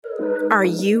Are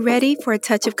you ready for a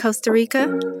touch of Costa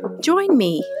Rica? Join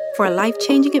me for a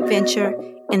life-changing adventure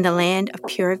in the land of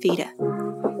Pura Vida.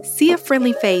 See a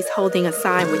friendly face holding a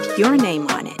sign with your name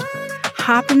on it.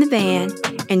 Hop in the van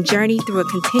and journey through a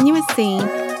continuous scene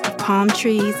of palm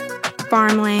trees,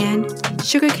 farmland,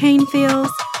 sugarcane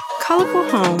fields, colorful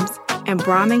homes, and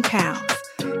Brahmin cows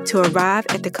to arrive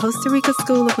at the Costa Rica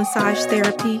School of Massage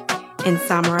Therapy in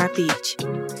Samara Beach.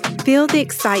 Feel the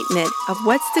excitement of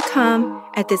what's to come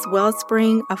at this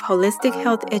wellspring of holistic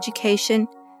health education,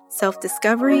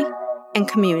 self-discovery, and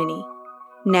community.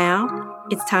 Now,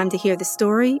 it's time to hear the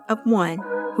story of one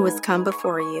who has come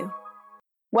before you.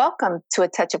 Welcome to A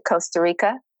Touch of Costa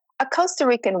Rica, a Costa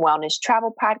Rican wellness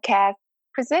travel podcast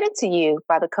presented to you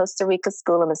by the Costa Rica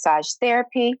School of Massage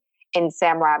Therapy in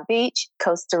Samara Beach,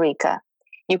 Costa Rica.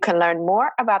 You can learn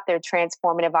more about their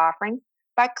transformative offerings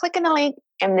by clicking the link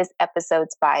in this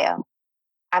episode's bio.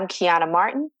 I'm Kiana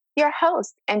Martin, your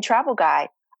host and travel guide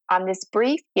on this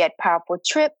brief yet powerful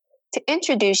trip to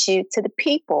introduce you to the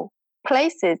people,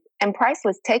 places, and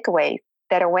priceless takeaways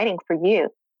that are waiting for you.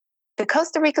 The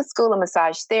Costa Rica School of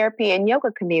Massage Therapy and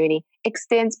Yoga community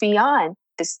extends beyond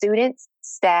the students,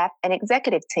 staff, and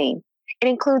executive team. It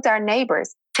includes our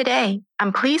neighbors. Today,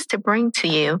 I'm pleased to bring to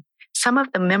you some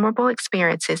of the memorable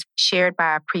experiences shared by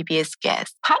our previous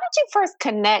guests. How did you first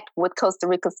connect with Costa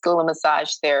Rica School of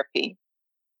Massage Therapy?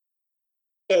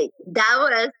 Okay, that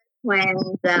was when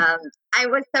I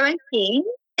was 17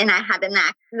 and I had an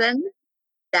accident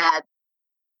that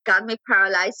got me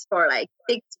paralyzed for like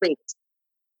 6 weeks.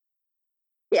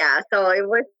 Yeah, so it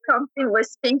was something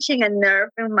was pinching a nerve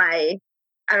in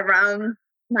around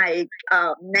my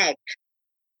neck,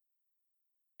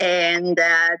 and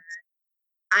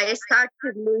I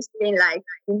started losing like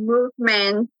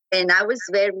movement, and I was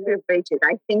very rigid.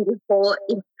 I think the whole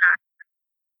impact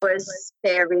was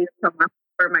very traumatic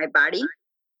for my body,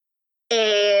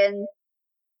 and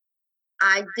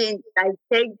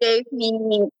they gave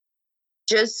me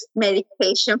just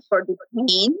medication for the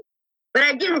pain, but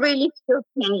I didn't really feel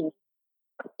pain.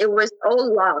 It was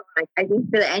all lost. Like I didn't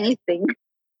feel anything.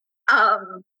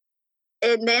 And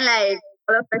then like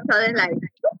all of a sudden, like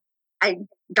I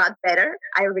got better.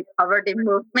 I recovered the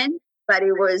movement, but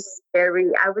I was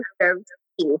very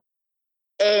stiff.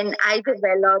 And I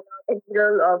developed a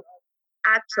little of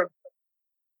atrophy,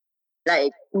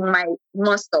 like my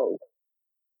muscles.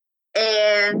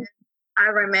 And I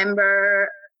remember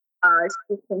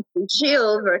speaking to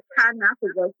Jill Vertana, who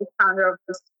was the founder of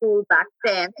the school back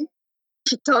then.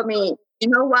 She told me, you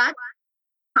know what?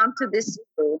 Come to this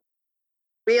school,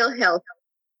 real health.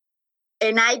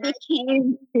 And I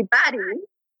became the body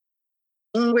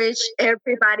in which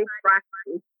everybody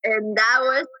practiced. And that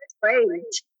was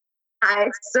great. I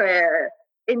swear.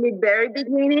 In the very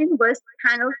beginning was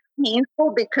kind of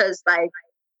painful because like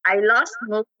I lost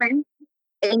movement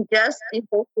and just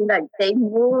people feel like they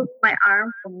moved my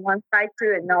arm from one side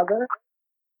to another.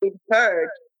 It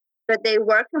hurt. But they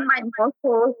work on my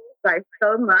muscles like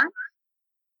so much.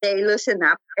 They loosen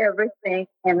up everything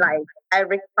and like I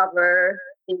recover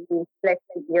the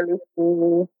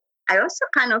flexibility. I also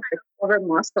kind of recover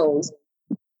muscles.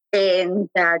 And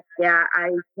that, I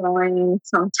join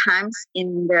sometimes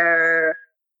in their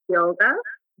yoga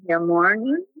in the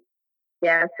morning.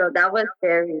 Yeah, so that was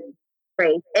very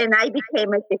great. And I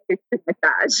became addicted to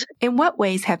massage. In what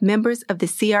ways have members of the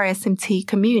CRSMT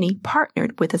community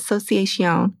partnered with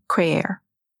Association Creer?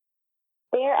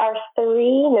 There are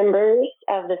 3 members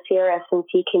of the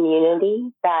CRSMT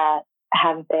community that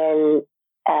have been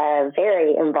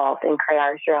very involved in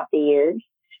Creer throughout the years.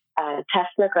 Tess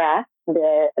McGrath,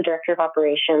 the director of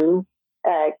operations,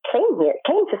 came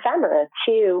to Samara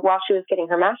while she was getting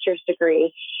her master's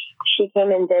degree. She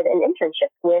came and did an internship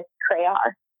with Creer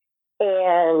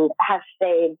and has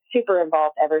stayed super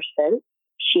involved ever since.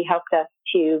 She helped us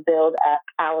to build up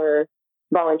our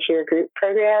volunteer group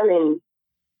program and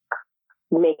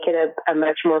make it a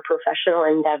much more professional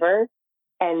endeavor.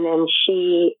 And then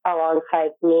she,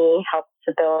 alongside me, helped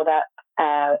to build up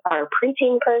our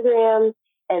preteen program.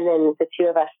 And then the 2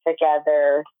 of us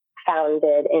together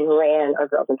founded and ran our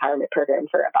Girls Empowerment program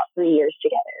for about 3 years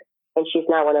together. And she's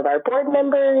now one of our board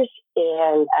members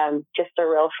and just a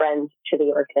real friend to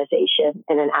the organization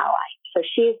and an ally. So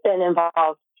she's been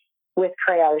involved with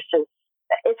Creer since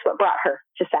it's what brought her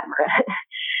to Samara.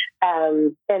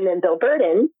 And then Bill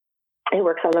Burden, who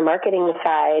works on the marketing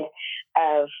side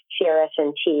of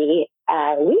CRSMT,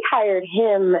 we hired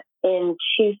him in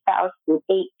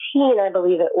 2018, I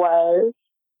believe it was,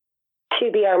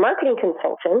 to be our marketing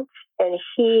consultant. And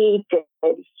he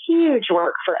did huge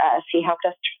work for us. He helped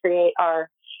us to create our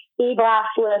e-blast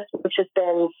list, which has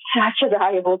been such a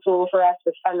valuable tool for us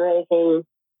with fundraising.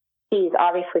 He's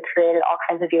obviously created all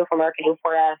kinds of beautiful marketing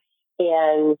for us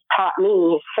and taught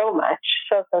me so much,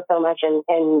 so much, and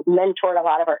mentored a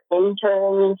lot of our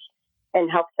interns and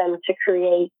helped them to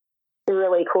create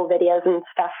really cool videos and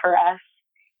stuff for us.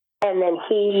 And then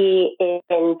he, in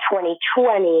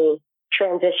 2020,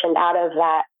 transitioned out of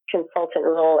that consultant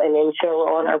role and into a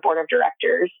role in our board of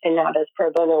directors, and now does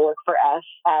pro bono work for us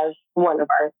as one of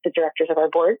the directors of our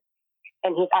board.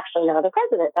 And he's actually now the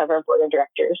president of our board of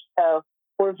directors. So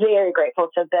we're very grateful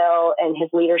to Bill and his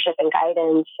leadership and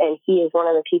guidance. And he is one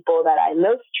of the people that I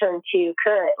most turn to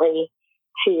currently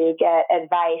to get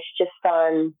advice just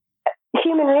on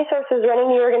human resources, running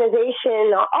the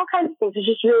organization, all kinds of things. It's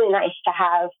just really nice to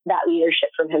have that leadership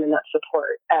from him and that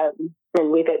support.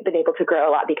 And we've been able to grow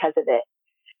a lot because of it.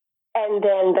 And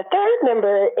then the third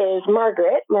member is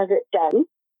Margaret Dunn,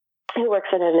 who works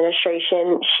in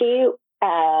administration. She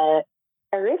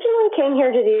originally came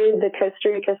here to do the Costa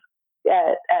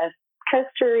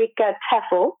Rica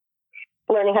TEFL,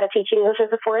 learning how to teach English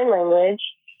as a foreign language.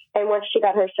 And once she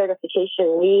got her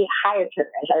certification, we hired her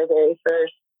as our very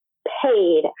first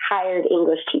paid hired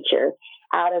English teacher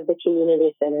out of the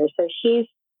community center. So she's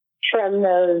from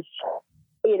those,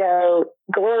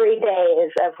 glory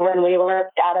days of when we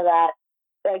worked out of that,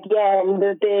 again,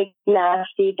 the big,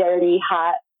 nasty, dirty,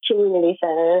 hot community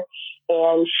center.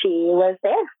 And she was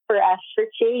there for us for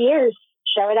 2 years,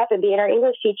 showing up and being our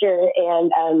English teacher,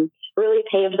 and really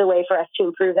paved the way for us to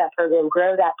improve that program,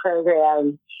 grow that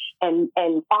program, and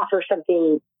offer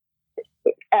something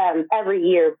every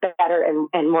year better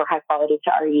and more high quality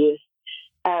to our youth.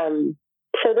 So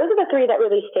those are the three that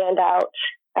really stand out.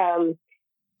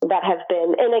 That have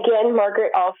been, and again,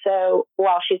 Margaret also,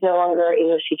 while she's no longer our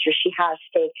English teacher, she has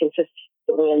stayed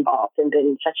consistently involved and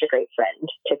been such a great friend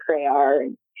to CREAR,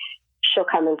 and she'll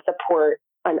come and support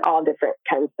on all different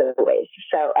kinds of ways.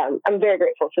 So I'm very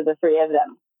grateful to the three of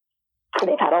them.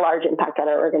 They've had a large impact on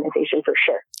our organization for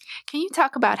sure. Can you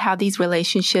talk about how these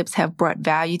relationships have brought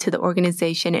value to the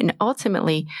organization and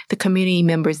ultimately the community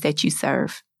members that you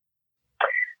serve?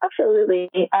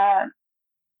 Absolutely.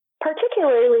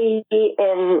 Particularly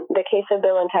in the case of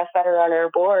Bill and Tess that are on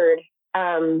our board,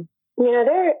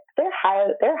 they're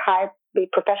highly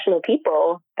professional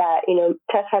people that,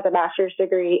 Tess has a master's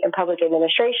degree in public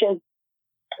administration.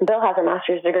 Bill has a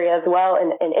master's degree as well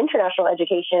in international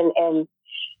education, and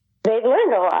they've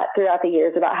learned a lot throughout the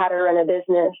years about how to run a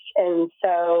business. And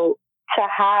so to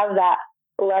have that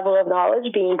level of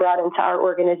knowledge being brought into our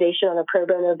organization on a pro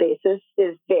bono basis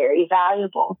is very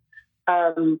valuable.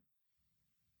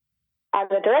 As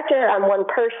a director, I'm one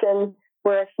person.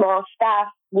 We're a small staff.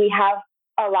 We have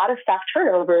a lot of staff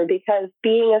turnover because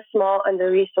being a small,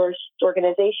 under-resourced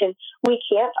organization, we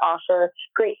can't offer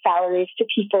great salaries to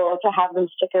people to have them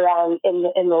stick around in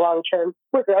the long term.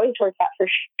 We're growing towards that for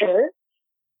sure.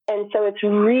 And so it's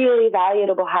really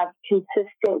valuable to have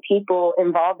consistent people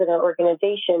involved in our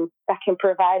organization that can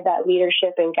provide that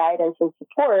leadership and guidance and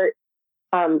support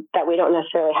that we don't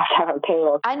necessarily have on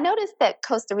payroll. I noticed that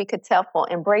Costa Rica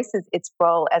TEFL embraces its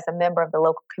role as a member of the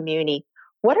local community.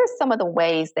 What are some of the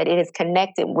ways that it is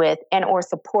connected with and or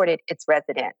supported its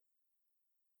residents?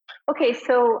 Okay,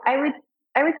 so I would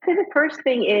say the first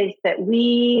thing is that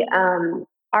we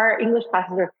our English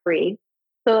classes are free.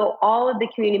 So all of the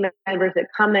community members that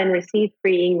come in receive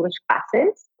free English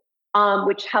classes,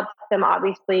 which helps them.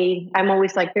 Obviously, I'm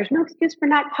always like, there's no excuse for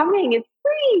not coming. It's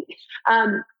free.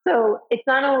 So it's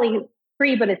not only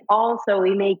free, but it's also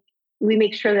we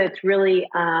make sure that it's really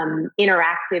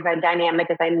interactive and dynamic,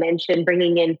 as I mentioned,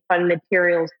 bringing in fun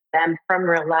materials to them from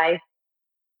real life.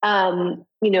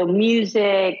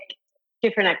 Music,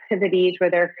 different activities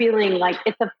where they're feeling like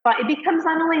it becomes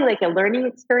not only like a learning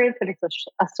experience, but it's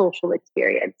a social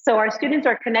experience. So our students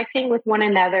are connecting with one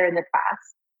another in the class.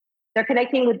 They're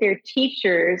connecting with their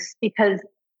teachers because,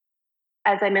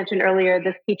 as I mentioned earlier,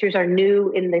 the teachers are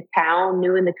new in the town,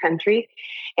 new in the country.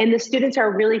 And the students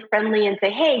are really friendly and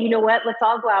say, hey, you know what? Let's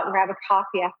all go out and grab a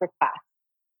coffee after class.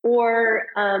 Or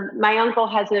my uncle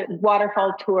has a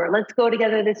waterfall tour. Let's go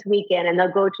together this weekend. And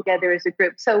they'll go together as a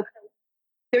group. So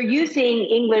they're using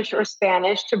English or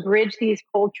Spanish to bridge these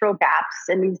cultural gaps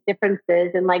and these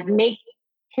differences and make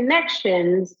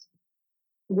connections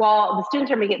while the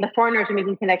foreigners are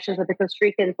making connections with the Costa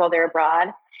Ricans while they're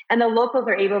abroad. And the locals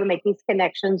are able to make these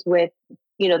connections with,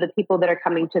 the people that are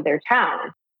coming to their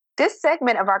town. This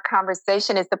segment of our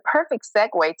conversation is the perfect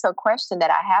segue to a question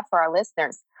that I have for our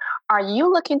listeners. Are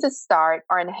you looking to start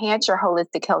or enhance your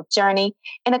holistic health journey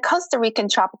in a Costa Rican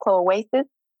tropical oasis?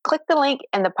 Click the link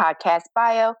in the podcast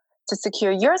bio to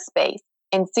secure your space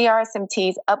in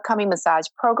CRSMT's upcoming massage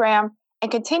program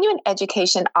and continuing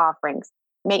education offerings.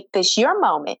 Make this your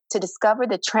moment to discover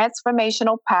the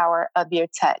transformational power of your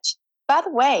touch. By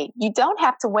the way, you don't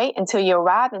have to wait until you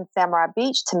arrive in Samara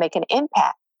Beach to make an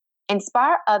impact.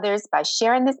 Inspire others by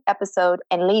sharing this episode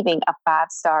and leaving a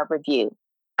 5-star review.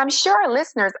 I'm sure our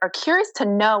listeners are curious to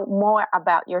know more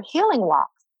about your healing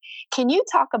walks. Can you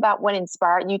talk about what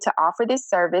inspired you to offer this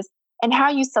service and how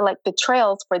you select the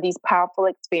trails for these powerful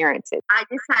experiences? I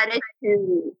decided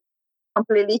to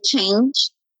completely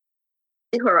change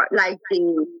the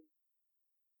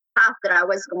path that I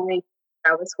was going.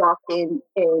 I was walking,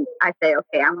 and I say,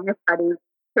 okay, I'm going to study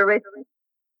tourism.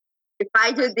 If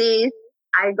I do this,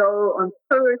 I go on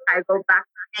tours, I go back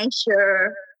to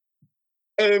nature,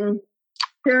 and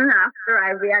soon after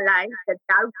I realized that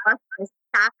wasn't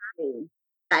exactly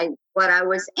like what I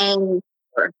was aiming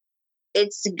for.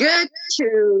 It's good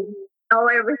to know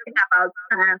everything about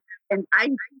plants, and I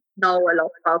know a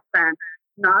lot about plants,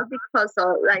 not because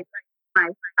of like my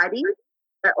studies,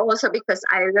 but also because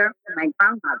I learned from my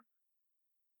grandmother.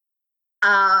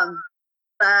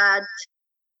 But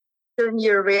soon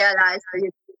you realize or you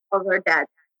discover that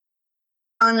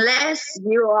unless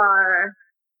you are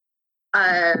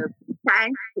a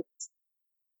scientist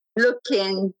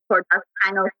looking for that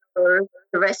kind of source,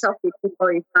 the rest of the people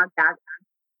is not that.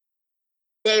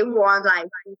 They want like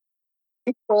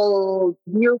people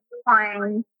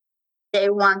viewpoints. They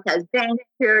want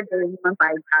adventure. They want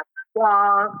like that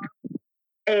walk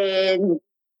and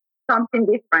something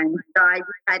different. So I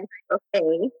decided,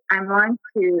 okay, I'm going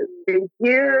to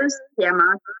reduce the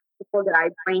amount of people that I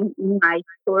bring in my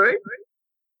tours,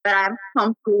 but I'm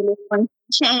completely going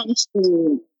to change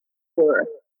the tour.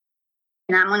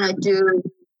 And I'm going to do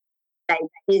like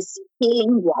this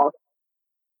healing walk.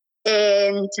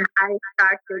 And I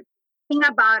started thinking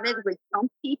about it with some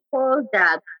people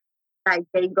that like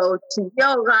they go to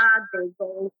yoga, they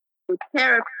go to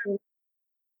therapy,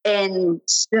 and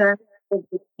soon it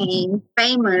became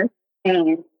famous.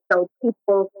 And so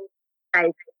people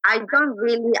like I don't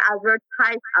really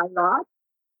advertise a lot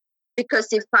because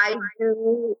if I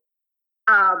do,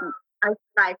 I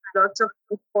like lots of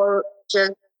people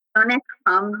just gonna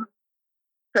come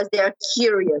because they're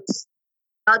curious,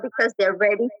 not because they're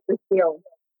ready to heal.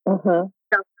 Mm-hmm.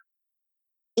 So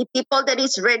the people that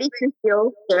is ready to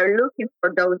heal, they're looking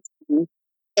for those things,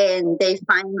 and they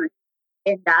find it,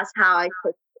 and that's how I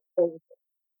put it.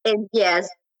 And yes,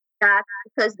 that's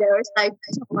because there is like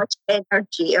so much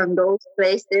energy in those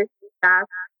places. That's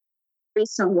the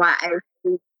reason why I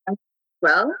do as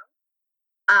well.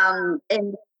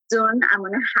 And soon I'm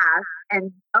gonna have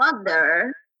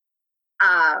another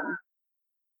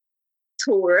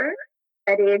tour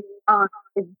that is on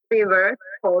the river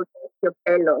called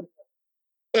Pelo.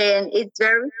 And it's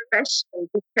very special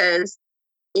because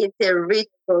it's a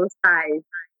ritual site.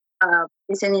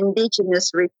 It's an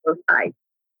indigenous ritual site.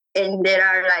 And there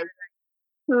are like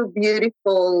two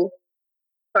beautiful,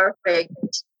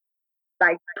 perfect,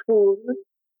 like pools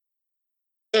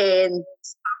and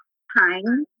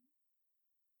time.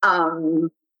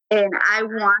 And I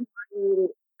want to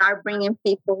start bringing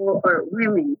people or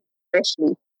women,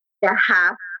 especially, that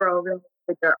have problems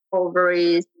with their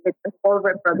ovaries, with the whole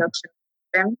reproduction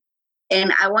system.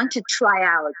 And I want to try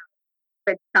out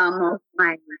with some of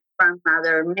my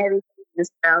grandmother medicine as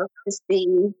well to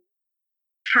see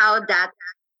how that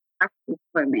affects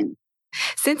women.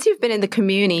 Since you've been in the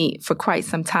community for quite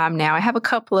some time now, I have a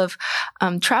couple of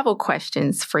travel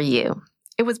questions for you.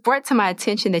 It was brought to my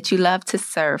attention that you love to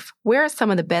surf. Where are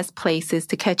some of the best places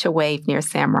to catch a wave near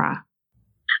Samara?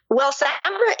 Well,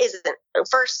 Samara is,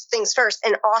 first things first,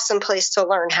 an awesome place to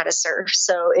learn how to surf.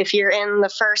 So if you're in the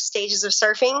first stages of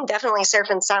surfing, definitely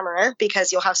surf in Samara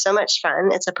because you'll have so much fun.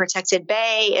 It's a protected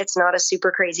bay. It's not a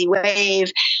super crazy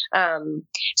wave. And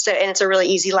it's a really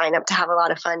easy lineup to have a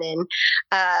lot of fun in.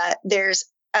 There's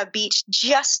a beach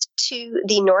just to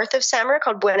the north of Samara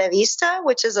called Buena Vista,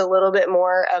 which is a little bit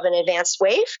more of an advanced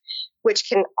wave, which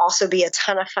can also be a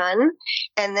ton of fun.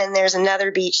 And then there's another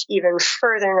beach even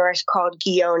further north called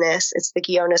Guiones. It's the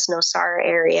Guiones-Nosara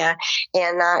area.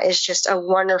 And that is just a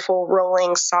wonderful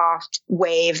rolling soft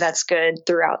wave that's good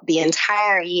throughout the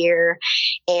entire year.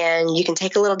 And you can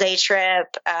take a little day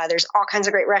trip. There's all kinds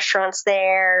of great restaurants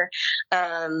there.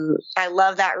 I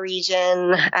love that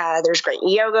region. There's great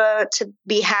yoga to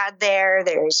be had there.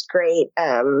 There's great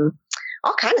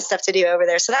all kind of stuff to do over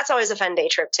there. So that's always a fun day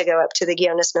trip to go up to the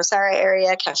Guiones-Nosara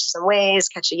area, catch some waves,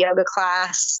 catch a yoga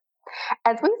class.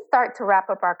 As we start to wrap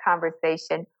up our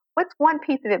conversation, what's one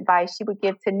piece of advice you would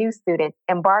give to new students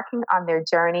embarking on their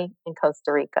journey in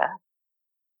Costa Rica?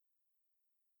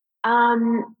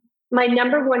 My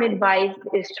number one advice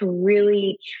is to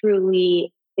really,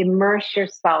 truly immerse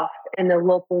yourself in the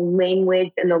local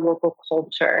language and the local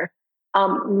culture.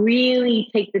 Really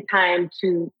take the time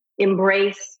to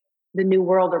embrace the new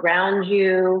world around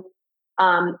you.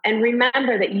 And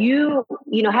remember that you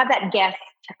have that guest,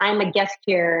 I'm a guest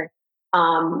here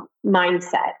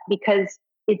mindset, because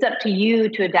it's up to you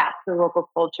to adapt to the local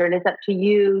culture, and it's up to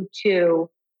you to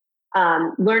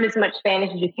learn as much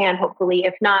Spanish as you can, hopefully.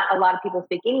 If not, a lot of people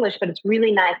speak English, but it's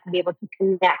really nice to be able to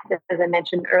connect, as I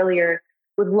mentioned earlier,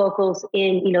 with locals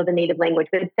in, the native language.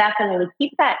 But definitely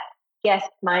keep that guest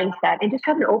mindset and just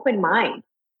have an open mind.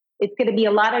 It's going to be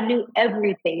a lot of new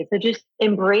everything. So just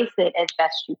embrace it as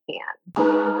best you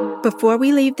can. Before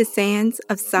we leave the sands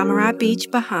of Samara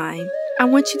Beach behind, I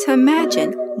want you to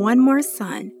imagine one more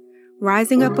sun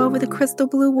rising up over the crystal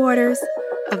blue waters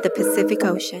of the Pacific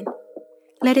Ocean.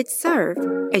 Let it serve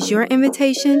as your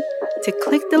invitation to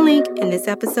click the link in this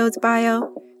episode's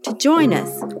bio to join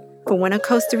us for one of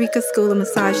Costa Rica School of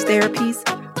Massage Therapy's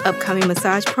upcoming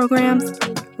massage programs,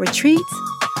 retreats,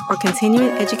 or continuing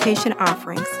education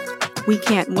offerings. We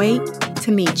can't wait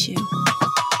to meet you.